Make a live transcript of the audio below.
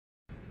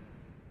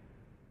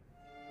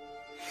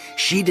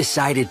She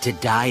decided to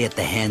die at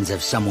the hands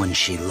of someone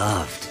she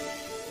loved,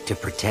 to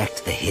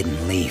protect the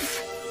hidden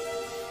leaf.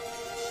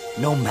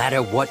 No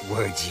matter what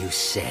words you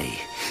say,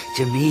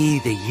 to me,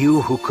 the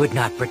you who could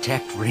not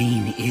protect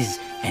Reen is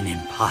an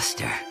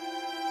imposter.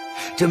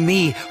 To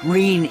me,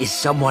 Reen is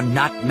someone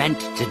not meant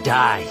to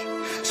die.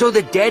 So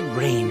the dead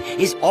Reen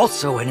is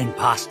also an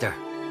imposter.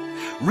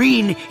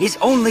 Reen is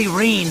only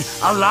Reen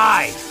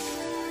alive.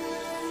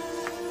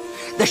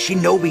 The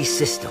shinobi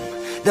system,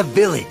 the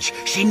village,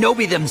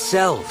 shinobi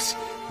themselves,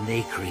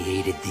 they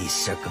created these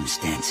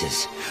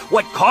circumstances.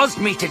 What caused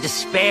me to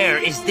despair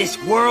is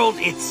this world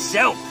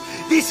itself.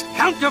 This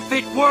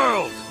counterfeit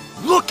world!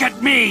 Look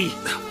at me!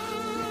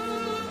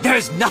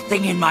 There's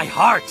nothing in my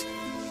heart.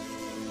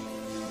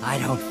 I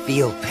don't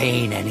feel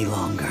pain any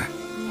longer.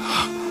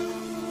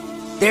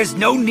 There's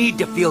no need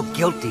to feel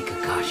guilty,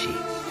 Kakashi.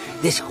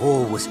 This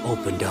hole was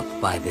opened up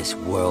by this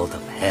world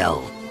of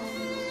hell.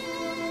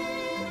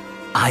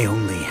 I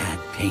only had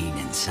pain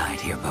inside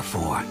here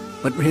before,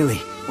 but really,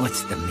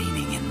 what's the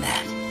meaning in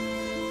that?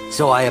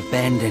 So I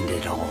abandoned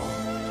it all.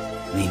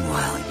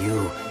 Meanwhile,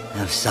 you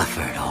have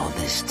suffered all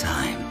this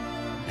time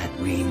at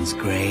Reen's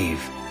grave,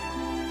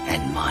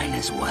 and mine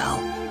as well.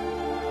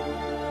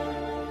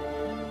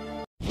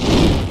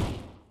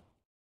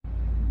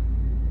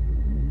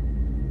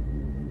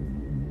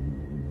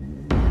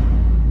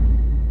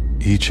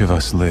 Each of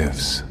us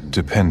lives,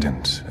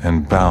 dependent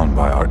and bound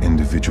by our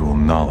individual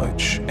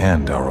knowledge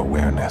and our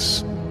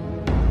awareness.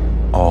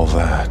 All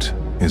that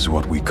is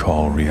what we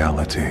call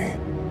reality.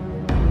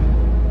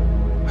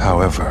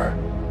 However,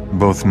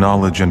 both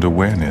knowledge and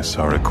awareness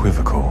are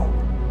equivocal.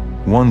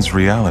 One's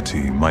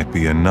reality might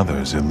be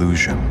another's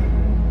illusion.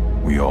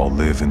 We all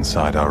live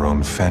inside our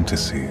own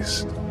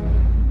fantasies.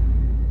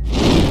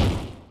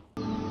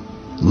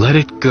 Let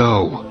it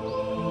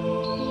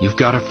go. You've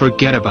got to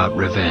forget about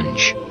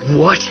revenge.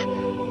 What?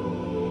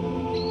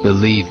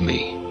 Believe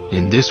me,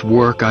 in this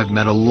work I've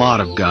met a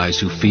lot of guys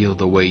who feel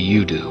the way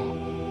you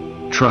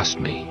do. Trust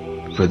me,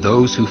 for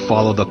those who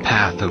follow the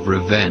path of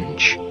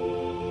revenge,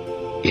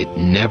 it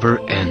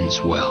never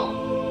ends well.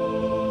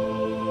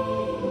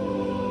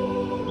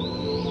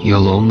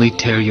 You'll only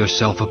tear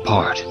yourself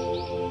apart.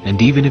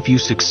 And even if you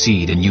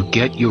succeed and you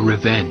get your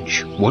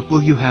revenge, what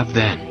will you have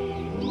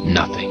then?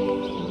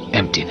 Nothing.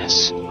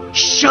 Emptiness.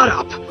 Shut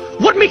up!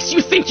 What makes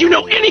you think you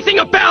know anything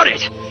about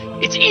it?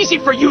 It's easy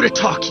for you to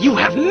talk. You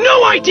have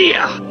no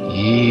idea!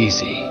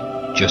 Easy.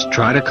 Just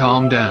try to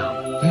calm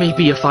down.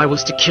 Maybe if I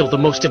was to kill the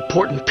most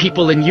important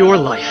people in your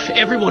life,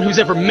 everyone who's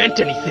ever meant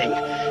anything,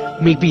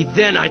 maybe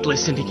then I'd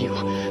listen to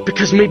you.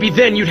 Because maybe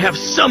then you'd have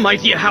some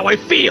idea how I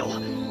feel.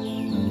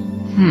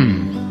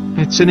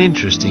 It's an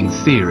interesting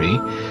theory,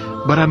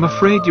 but I'm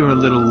afraid you're a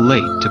little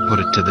late to put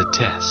it to the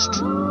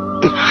test.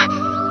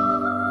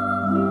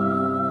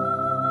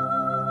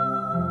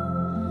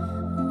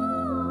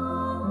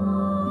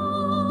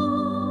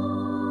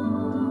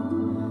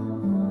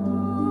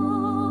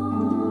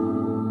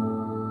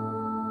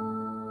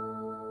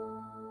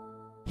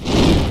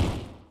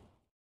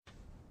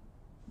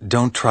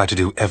 Don't try to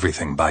do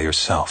everything by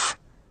yourself.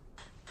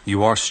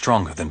 You are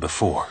stronger than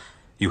before.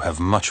 You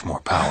have much more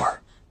power.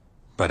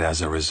 But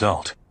as a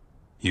result,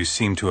 you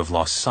seem to have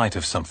lost sight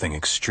of something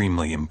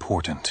extremely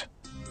important.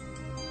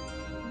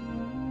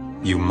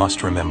 You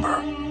must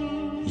remember,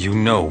 you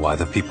know why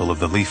the people of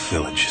the Leaf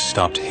Village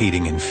stopped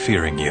hating and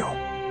fearing you.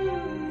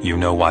 You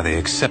know why they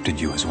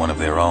accepted you as one of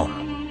their own.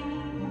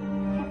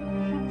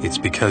 It's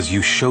because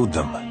you showed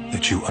them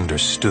that you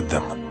understood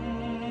them,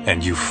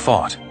 and you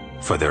fought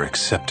for their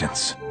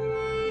acceptance.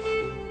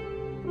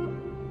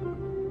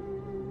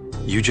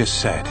 You just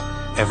said,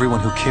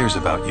 everyone who cares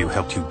about you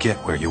helped you get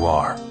where you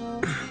are.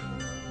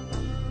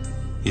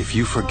 If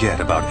you forget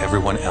about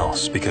everyone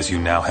else because you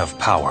now have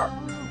power,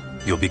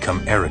 you'll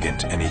become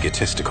arrogant and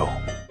egotistical.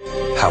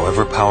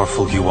 However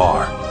powerful you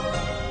are,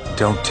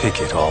 don't take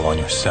it all on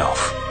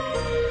yourself.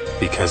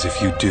 Because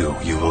if you do,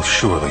 you will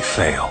surely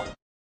fail.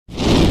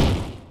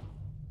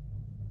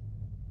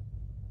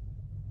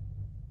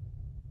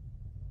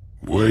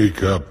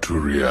 Wake up to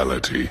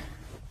reality.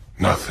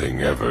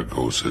 Nothing ever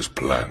goes as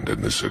planned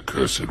in this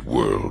accursed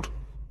world.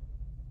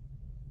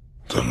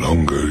 The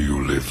longer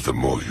you live, the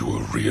more you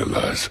will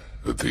realize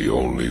that the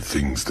only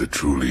things that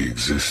truly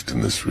exist in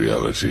this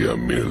reality are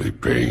merely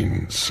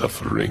pain,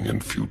 suffering,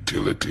 and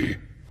futility.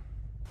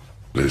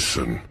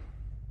 Listen,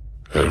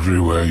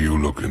 everywhere you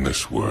look in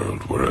this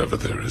world, wherever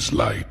there is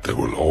light, there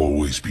will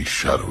always be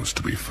shadows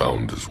to be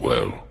found as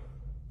well.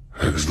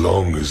 As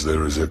long as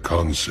there is a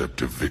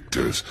concept of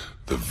victors,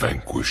 the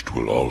vanquished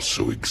will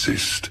also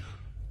exist.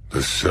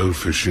 The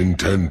selfish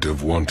intent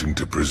of wanting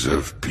to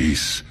preserve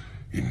peace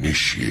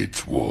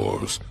initiates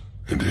wars,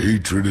 and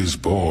hatred is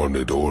born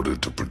in order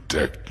to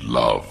protect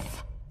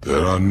love.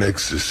 There are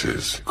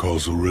nexuses,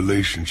 causal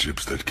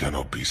relationships that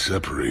cannot be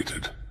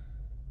separated.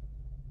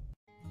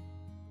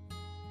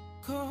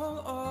 Call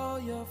all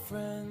your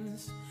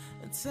friends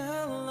and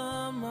tell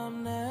them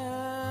I'm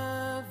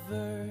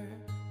never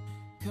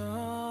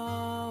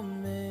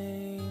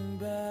coming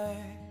back.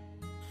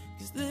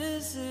 'Cause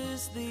this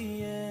is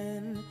the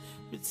end,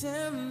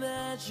 Pretend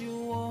that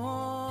you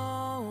want